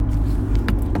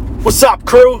What's up,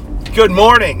 crew? Good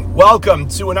morning. Welcome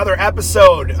to another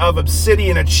episode of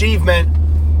Obsidian Achievement.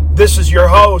 This is your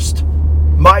host,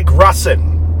 Mike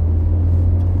Russin.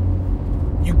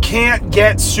 You can't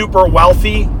get super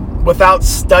wealthy without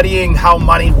studying how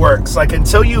money works.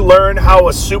 Until you learn how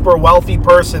a super wealthy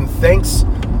person thinks,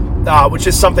 which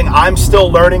is something I'm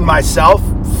still learning myself,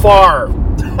 far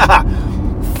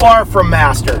from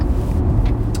master.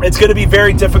 It's going to be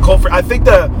very difficult I think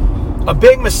a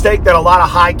big mistake that a lot of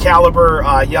high caliber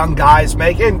young guys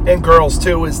make, and girls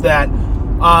too, is that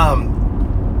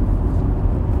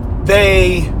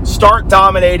they start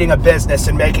dominating a business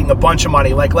and making a bunch of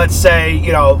money. Like, let's say,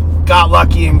 got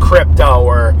lucky in crypto,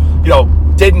 or,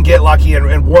 didn't get lucky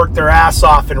and worked their ass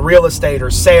off in real estate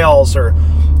or sales or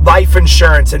life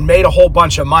insurance and made a whole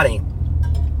bunch of money.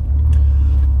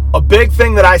 A big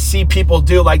thing that I see people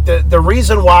do, like the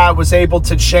reason why I was able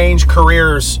to change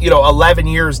careers, 11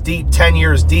 years deep, 10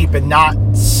 years deep, and not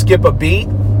skip a beat,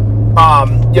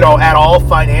 at all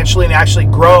financially, and actually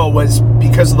grow, was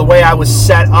because of the way I was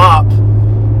set up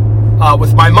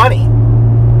with my money.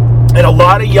 And a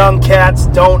lot of young cats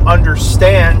don't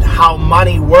understand how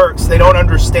money works. They don't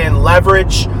understand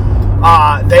leverage.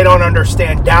 They don't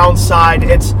understand downside.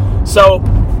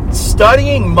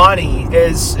 Studying money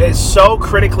is so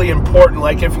critically important.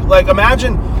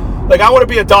 Imagine, I want to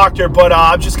be a doctor, but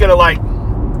I'm just gonna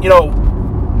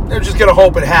I'm just gonna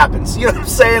hope it happens. You know what I'm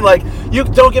saying? You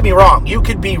don't get me wrong, you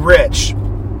could be rich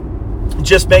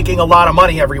just making a lot of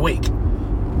money every week.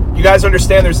 You guys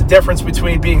understand there's a difference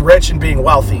between being rich and being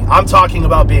wealthy. I'm talking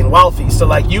about being wealthy.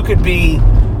 So you could be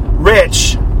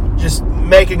rich just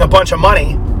making a bunch of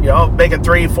money, making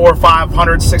 $300,000, $400,000,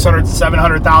 $500,000,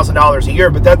 $600,000, $700,000 a year,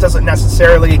 but that doesn't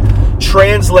necessarily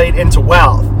translate into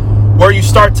wealth. Where you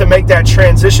start to make that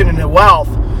transition into wealth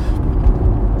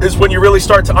is when you really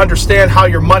start to understand how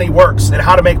your money works and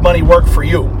how to make money work for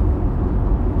you.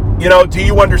 Do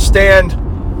you understand,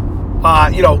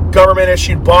 government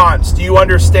issued bonds? Do you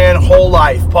understand whole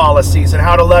life policies and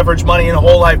how to leverage money in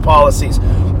whole life policies?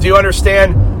 Do you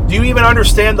even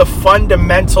understand the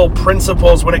fundamental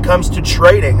principles when it comes to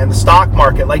trading and the stock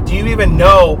market? Do you even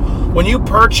know when you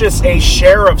purchase a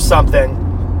share of something,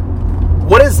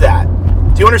 what is that?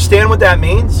 Do you understand what that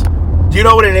means? Do you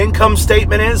know what an income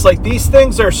statement is? These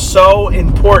things are so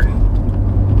important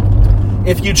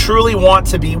if you truly want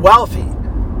to be wealthy.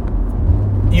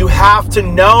 You have to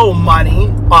know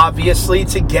money, obviously,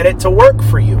 to get it to work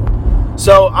for you.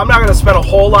 So I'm not going to spend a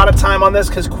whole lot of time on this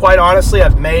because, quite honestly,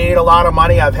 I've made a lot of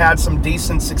money. I've had some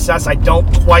decent success. I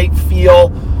don't quite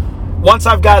feel, once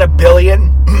I've got $1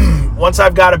 billion,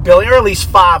 or at least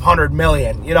 500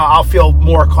 million, I'll feel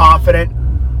more confident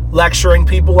lecturing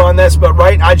people on this. But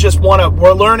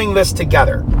we're learning this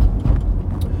together.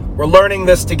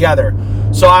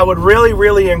 So I would really,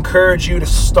 really encourage you to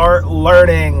start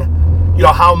learning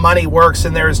how money works,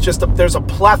 and there's a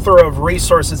plethora of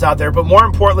resources out there, but more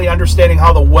importantly, understanding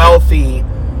how the wealthy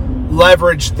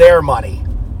leverage their money.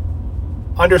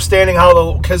 Understanding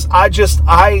because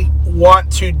I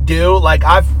want to do,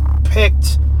 I've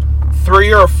picked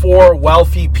 3 or 4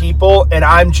 wealthy people, and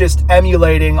I'm just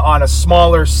emulating on a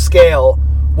smaller scale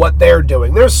what they're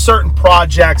doing. There's certain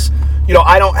projects,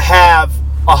 I don't have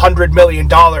 $100 million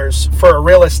for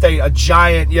a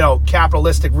giant,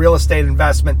 capitalistic real estate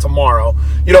investment tomorrow.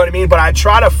 You know what I mean? But I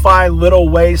try to find little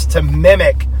ways to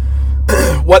mimic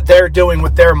what they're doing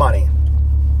with their money.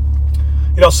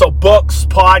 So books,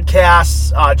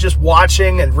 podcasts, just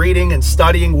watching and reading and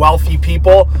studying wealthy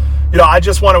people. I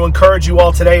just want to encourage you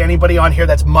all today, anybody on here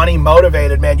that's money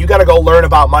motivated, man, you got to go learn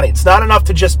about money. It's not enough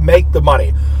to just make the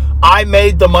money. I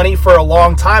made the money for a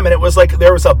long time, and it was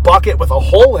there was a bucket with a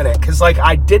hole in it because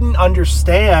I didn't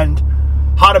understand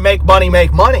how to make money.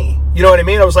 You know what I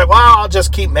mean? I was I'll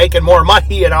just keep making more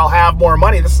money and I'll have more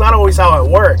money. That's not always how it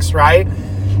works, right?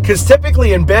 Because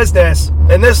typically in business,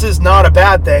 and this is not a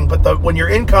bad thing, but when your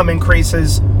income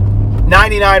increases,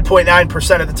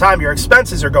 99.9% of the time your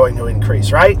expenses are going to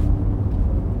increase, right?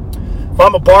 If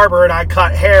I'm a barber and I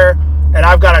cut hair and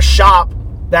I've got a shop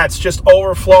that's just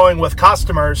overflowing with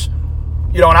customers,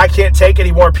 and I can't take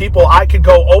any more people, I could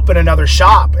go open another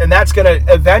shop, and that's going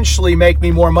to eventually make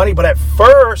me more money. But at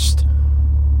first,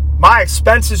 my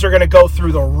expenses are going to go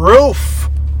through the roof.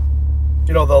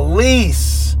 The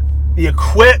lease, the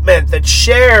equipment, the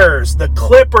chairs, the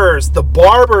clippers, the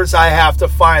barbers I have to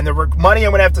find, the money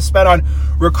I'm going to have to spend on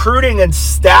recruiting and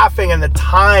staffing and the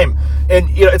time. And,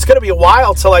 it's going to be a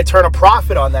while till I turn a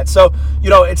profit on that. So,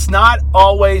 it's not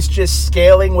always just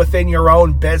scaling within your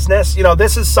own business.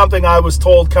 This is something I was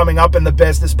told coming up in the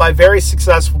business by very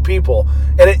successful people.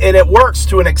 And it works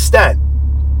to an extent.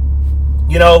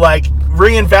 Like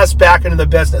reinvest back into the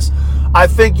business. I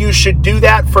think you should do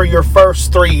that for your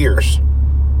first 3 years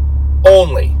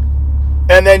only.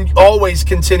 And then always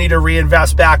continue to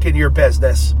reinvest back into your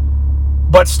business.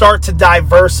 But start to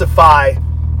diversify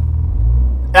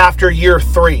after year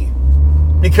 3.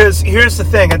 Because here's the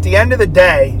thing, at the end of the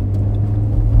day,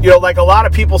 like a lot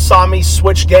of people saw me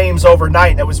switch games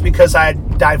overnight, and it was because I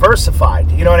had diversified.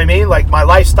 You know what I mean? Like my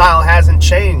lifestyle hasn't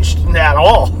changed at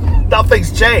all.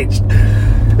 Nothing's changed.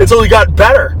 It's only gotten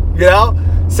better,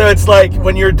 So it's like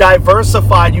when you're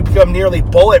diversified, you become nearly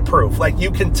bulletproof. Like you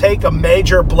can take a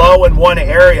major blow in one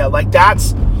area. Like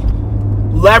that's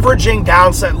leveraging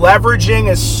downside. Leveraging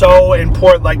is so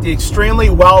important. Like the extremely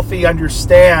wealthy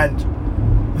understand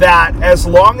that as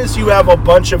long as you have a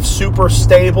bunch of super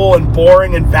stable and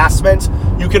boring investments,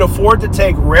 you can afford to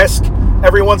take risk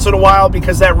every once in a while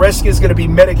because that risk is going to be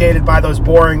mitigated by those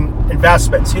boring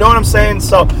investments. You know what I'm saying?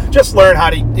 So just learn how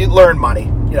to learn money.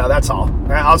 That's all.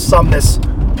 I'll sum this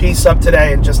piece up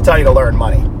today and just tell you to learn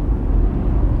money.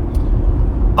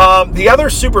 The other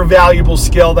super valuable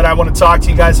skill that I want to talk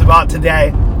to you guys about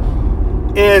today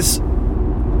is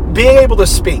being able to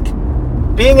speak.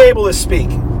 Being able to speak.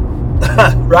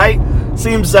 Right?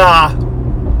 Seems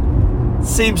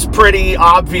pretty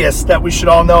obvious that we should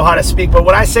all know how to speak. But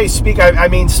when I say speak, I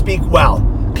mean speak well.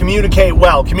 Communicate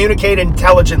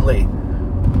intelligently.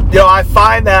 I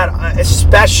find that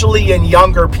especially in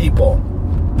younger people,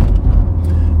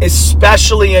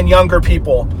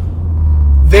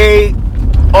 they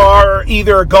are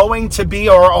either going to be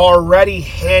or are already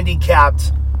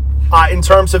handicapped in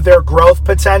terms of their growth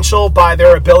potential by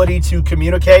their ability to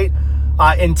communicate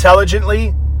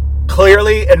intelligently,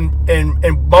 clearly,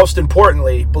 and most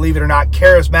importantly, believe it or not,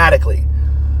 charismatically.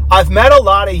 I've met a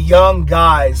lot of young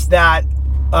guys that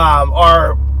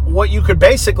are what you could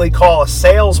basically call a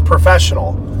sales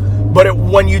professional. But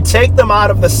when you take them out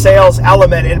of the sales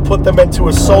element and put them into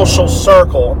a social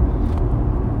circle,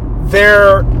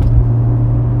 they're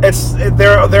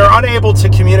unable to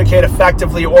communicate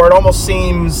effectively, or it almost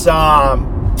seems it's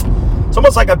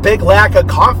almost like a big lack of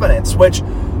confidence. Which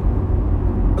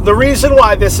the reason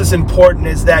why this is important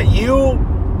is that you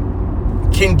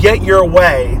can get your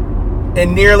way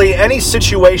in nearly any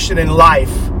situation in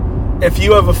life if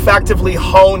you have effectively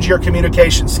honed your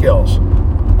communication skills.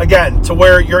 Again, to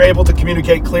where you're able to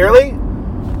communicate clearly,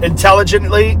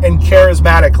 intelligently, and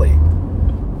charismatically.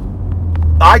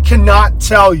 I cannot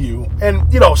tell you, and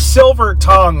silver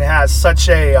tongue has such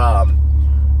a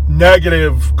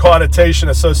negative connotation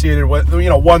associated with,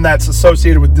 one that's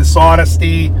associated with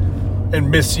dishonesty and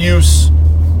misuse.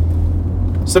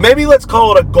 So maybe let's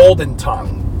call it a golden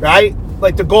tongue, right?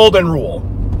 Like the golden rule,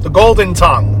 the golden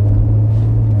tongue.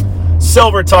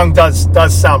 Silver tongue does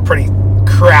sound pretty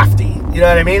crafty, you know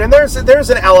what I mean? And there's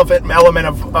an element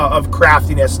of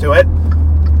craftiness to it.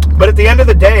 But at the end of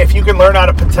the day, if you can learn how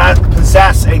to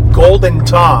possess a golden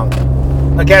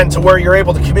tongue, again, to where you're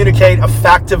able to communicate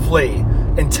effectively,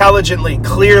 intelligently,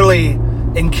 clearly,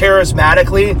 and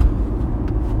charismatically,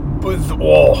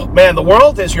 oh man, the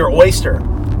world is your oyster.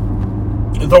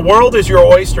 The world is your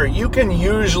oyster. You can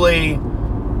usually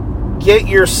get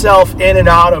yourself in and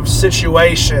out of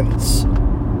situations,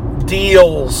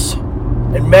 deals,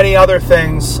 and many other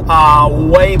things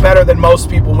way better than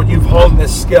most people when you've honed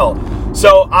this skill.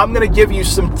 So I'm going to give you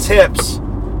some tips.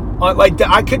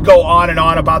 I could go on and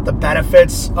on about the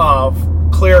benefits of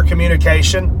clear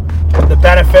communication, the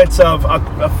benefits of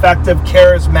effective,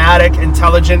 charismatic,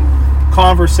 intelligent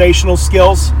conversational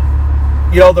skills.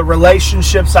 The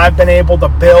relationships I've been able to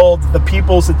build, the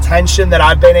people's attention that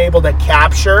I've been able to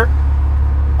capture,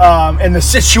 and the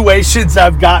situations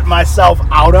I've got myself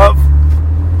out of.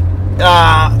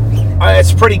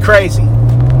 It's pretty crazy.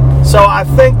 So I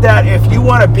think that if you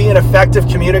want to be an effective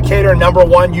communicator, number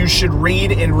one, you should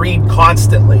read and read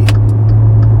constantly.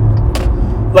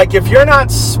 Like if you're not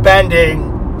spending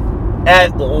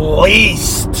at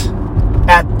least,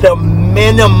 at the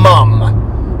minimum,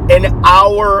 an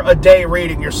hour a day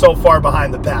reading, you're so far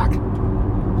behind the pack.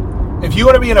 If you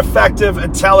want to be an effective,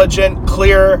 intelligent,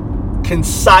 clear,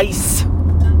 concise,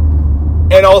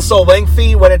 and also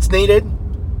lengthy when it's needed,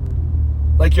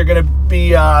 like you're gonna be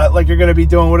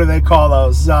doing, what do they call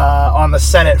those on the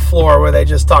Senate floor where they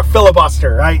just talk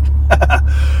filibuster, right?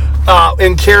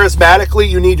 And charismatically,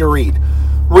 you need to read.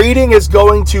 Reading is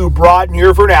going to broaden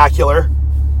your vernacular,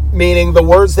 meaning the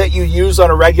words that you use on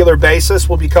a regular basis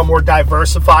will become more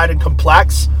diversified and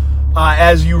complex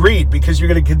as you read, because you're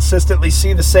going to consistently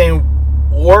see the same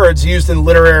words used in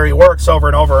literary works over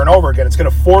and over and over again. It's going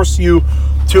to force you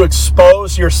to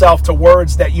expose yourself to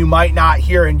words that you might not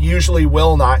hear and usually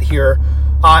will not hear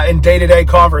in day-to-day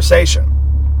conversation.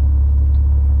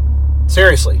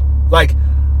 Seriously. Like,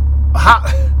 how,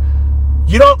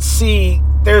 you don't see,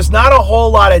 there's not a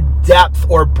whole lot of depth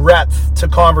or breadth to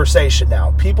conversation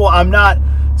now.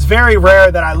 It's very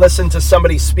rare that I listen to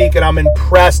somebody speak and I'm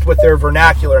impressed with their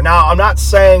vernacular. Now, I'm not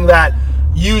saying that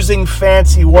using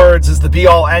fancy words is the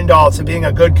be-all, end-all to being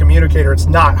a good communicator. It's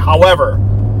not. However,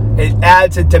 it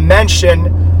adds a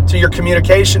dimension to your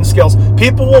communication skills.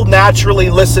 People will naturally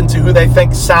listen to who they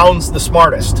think sounds the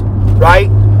smartest, right?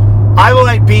 I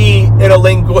might be in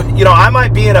I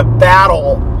might be in a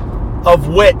battle of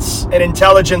wits and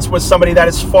intelligence with somebody that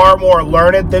is far more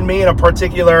learned than me in a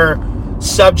particular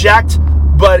subject.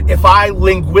 But if I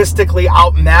linguistically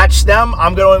outmatch them,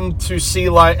 I'm going to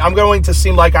seem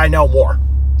like I know more.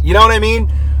 You know what I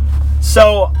mean?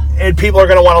 So, and people are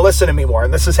going to want to listen to me more.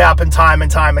 And this has happened time and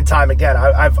time and time again.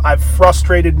 I've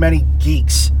frustrated many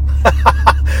geeks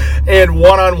in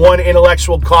one-on-one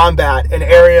intellectual combat in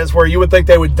areas where you would think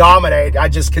they would dominate. I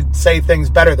just could say things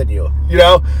better than you, you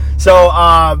know? So,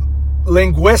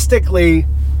 linguistically,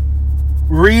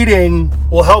 reading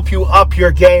will help you up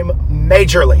your game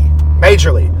majorly.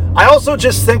 I also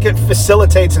just think it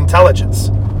facilitates intelligence,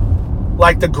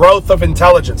 like the growth of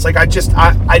intelligence. Like I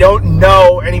don't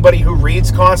know anybody who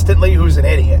reads constantly who's an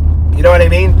idiot. You know what I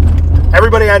mean?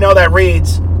 Everybody I know that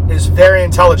reads is very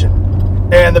intelligent,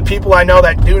 and the people I know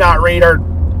that do not read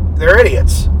they're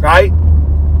idiots, right?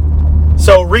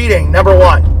 So reading, number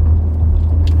one.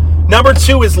 Number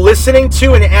two is listening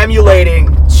to and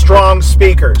emulating strong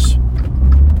speakers.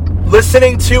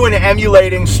 Listening to and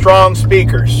emulating strong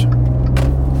speakers.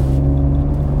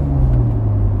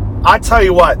 I tell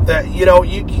you what,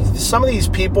 some of these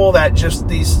people that just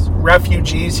these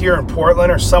refugees here in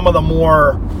Portland are some of the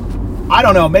more, I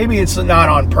don't know, maybe it's not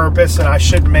on purpose and I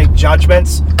shouldn't make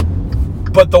judgments,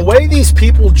 but the way these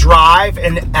people drive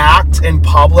and act in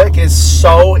public is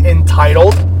so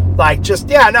entitled. Like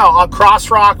just, a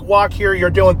crosswalk here,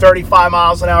 you're doing 35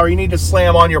 miles an hour, you need to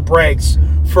slam on your brakes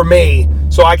for me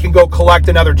so I can go collect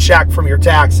another check from your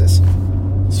taxes.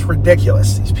 It's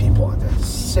ridiculous, these people. They're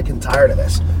sick and tired of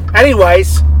this.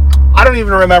 Anyways, I don't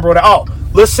even remember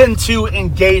listen to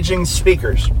engaging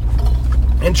speakers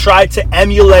and try to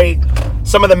emulate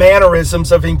some of the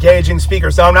mannerisms of engaging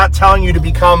speakers. Now, I'm not telling you to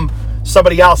become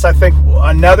somebody else. I think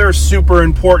another super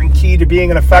important key to being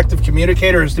an effective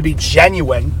communicator is to be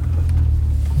genuine.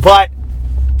 But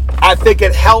I think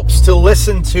it helps to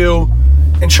listen to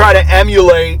and try to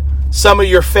emulate some of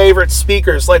your favorite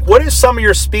speakers. Like, what do some of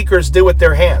your speakers do with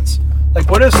their hands? Like,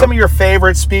 what do some of your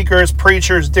favorite speakers,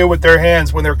 preachers do with their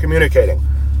hands when they're communicating?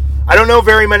 I don't know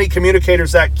very many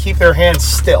communicators that keep their hands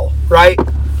still, right?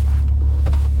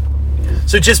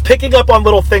 So just picking up on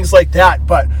little things like that,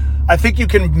 but I think you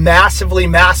can massively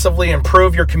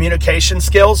improve your communication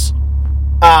skills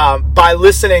by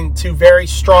listening to very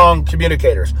strong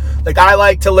communicators. Like, I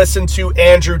like to listen to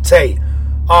Andrew Tate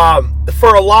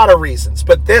for a lot of reasons,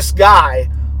 but this guy,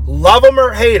 love him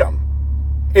or hate him,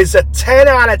 is a 10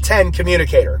 out of 10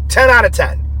 communicator. 10 out of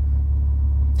 10.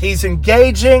 He's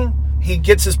engaging. He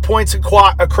gets his points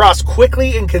across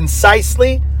quickly and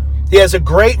concisely. He has a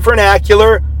great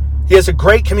vernacular. He has a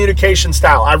great communication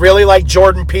style. I really like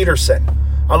Jordan Peterson.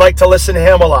 I like to listen to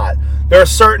him a lot. There are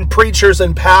certain preachers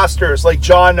and pastors like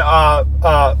John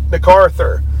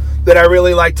MacArthur that I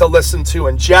really like to listen to.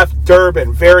 And Jeff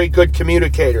Durbin, very good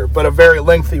communicator, but a very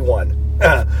lengthy one.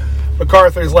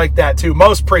 MacArthur's like that too.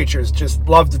 Most preachers just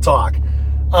love to talk.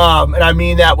 And I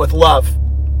mean that with love.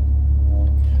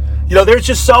 There's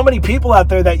just so many people out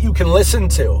there that you can listen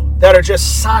to that are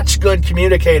just such good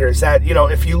communicators that,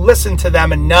 if you listen to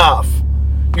them enough,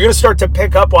 you're going to start to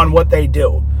pick up on what they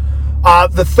do.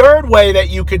 The third way that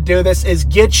you could do this is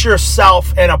get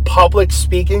yourself in a public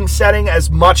speaking setting as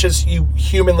much as you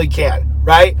humanly can,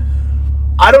 right?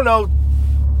 I don't know.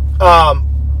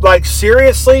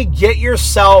 Seriously, get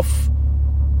yourself,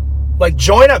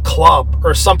 join a club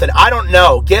or something. I don't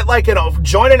know.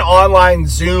 Join an online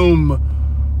Zoom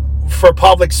for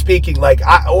public speaking.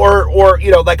 I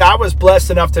was blessed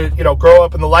enough to, grow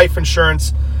up in the life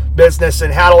insurance business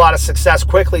and had a lot of success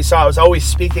quickly. So I was always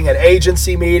speaking at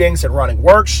agency meetings and running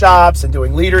workshops and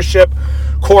doing leadership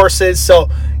courses. So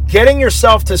getting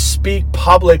yourself to speak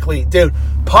publicly, dude,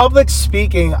 public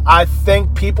speaking, I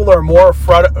think people are more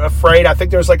afraid. I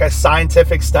think there's a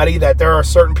scientific study that there are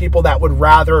certain people that would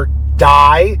rather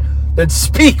die than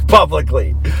speak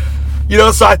publicly.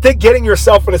 So I think getting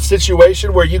yourself in a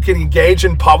situation where you can engage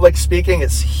in public speaking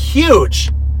is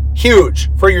huge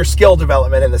for your skill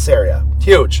development in this area.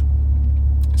 Huge.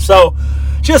 So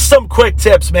just some quick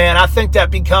tips, man. I think that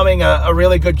becoming a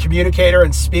really good communicator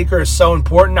and speaker is so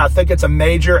important. I think it's a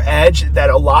major edge that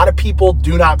a lot of people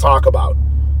do not talk about.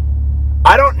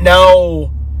 I don't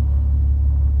know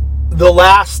the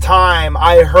last time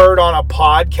I heard on a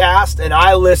podcast, and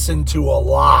I listened to a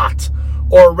lot,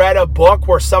 or read a book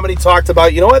where somebody talked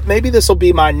about, you know what, maybe this will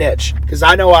be my niche, because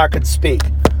I know I could speak.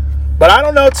 But I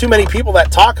don't know too many people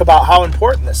that talk about how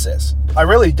important this is. I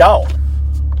really don't.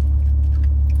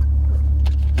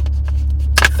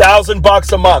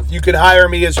 $1,000 a month. You can hire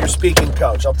me as your speaking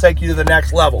coach. I'll take you to the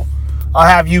next level. I'll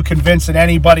have you convincing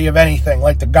anybody of anything,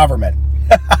 like the government.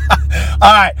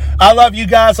 All right. I love you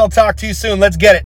guys. I'll talk to you soon. Let's get it.